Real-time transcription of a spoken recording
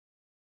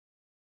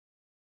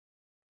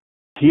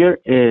Here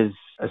is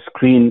a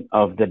screen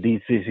of the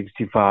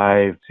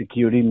D365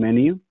 security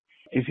menu.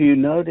 If you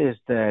notice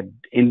that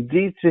in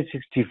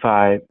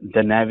D365,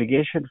 the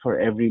navigation for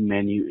every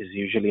menu is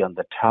usually on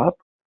the top.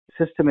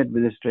 System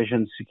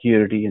administration,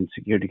 security, and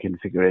security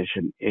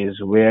configuration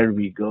is where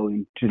we go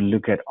in to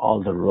look at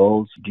all the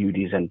roles,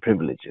 duties, and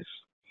privileges.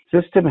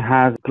 System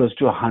has close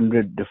to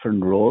 100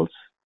 different roles.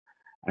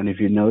 And if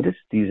you notice,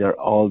 these are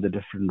all the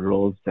different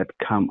roles that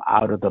come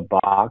out of the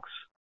box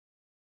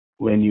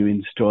when you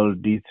install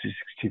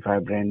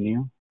D365 brand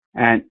new.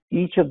 And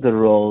each of the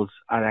roles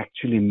are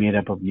actually made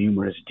up of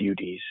numerous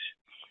duties.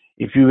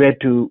 If you were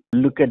to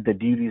look at the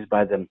duties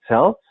by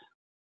themselves,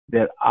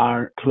 there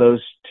are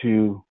close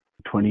to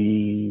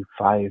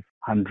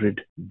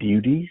 2,500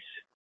 duties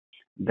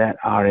that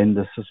are in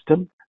the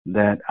system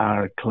that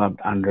are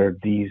clubbed under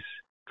these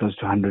close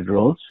to 100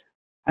 roles.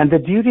 And the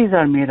duties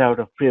are made out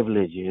of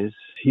privileges.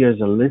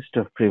 Here's a list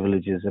of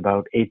privileges,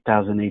 about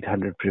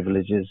 8,800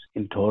 privileges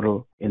in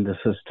total in the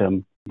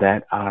system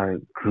that are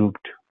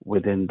grouped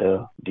within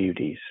the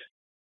duties.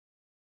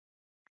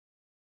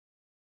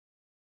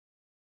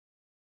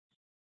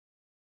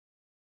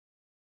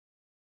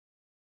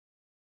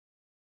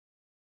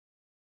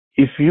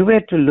 If you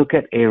were to look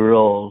at a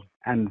role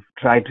and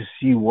try to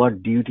see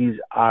what duties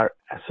are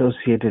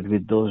associated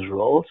with those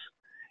roles,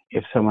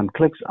 if someone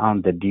clicks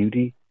on the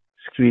duty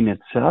screen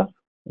itself,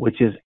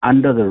 which is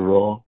under the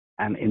role,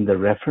 and in the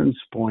reference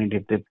point,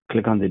 if they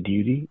click on the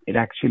duty, it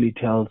actually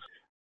tells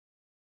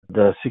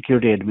the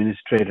security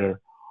administrator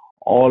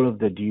all of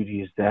the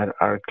duties that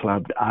are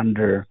clubbed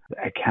under the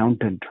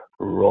accountant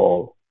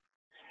role.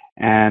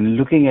 And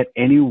looking at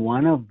any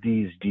one of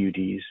these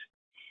duties,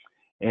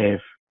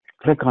 if you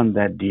click on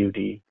that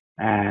duty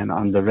and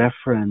on the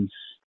reference,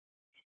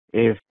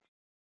 if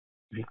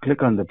you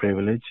click on the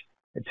privilege,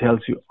 it tells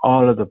you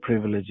all of the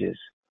privileges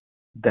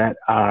that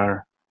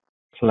are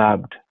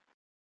clubbed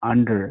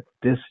under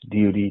this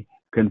duty,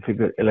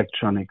 configure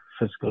electronic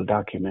physical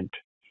document,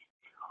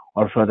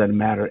 or for that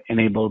matter,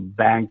 enable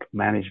bank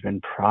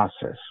management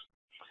process.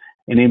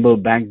 Enable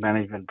bank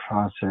management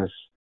process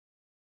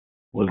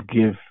will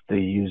give the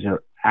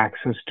user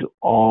access to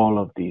all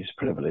of these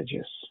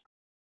privileges.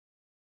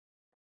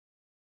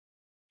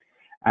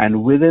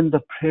 And within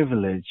the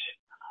privilege,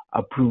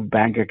 approve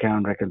bank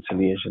account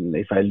reconciliation.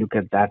 If I look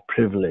at that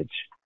privilege,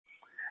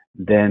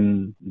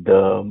 then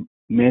the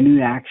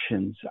menu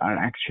actions are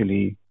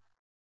actually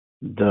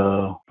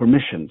the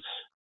permissions.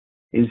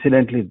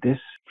 Incidentally, this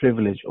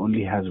privilege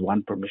only has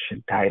one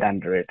permission tied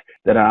under it.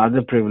 There are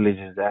other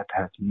privileges that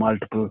have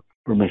multiple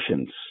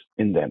permissions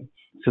in them.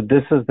 So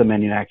this is the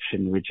menu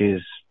action, which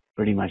is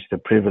pretty much the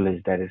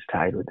privilege that is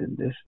tied within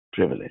this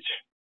privilege.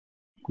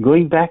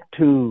 Going back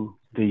to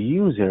the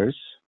users,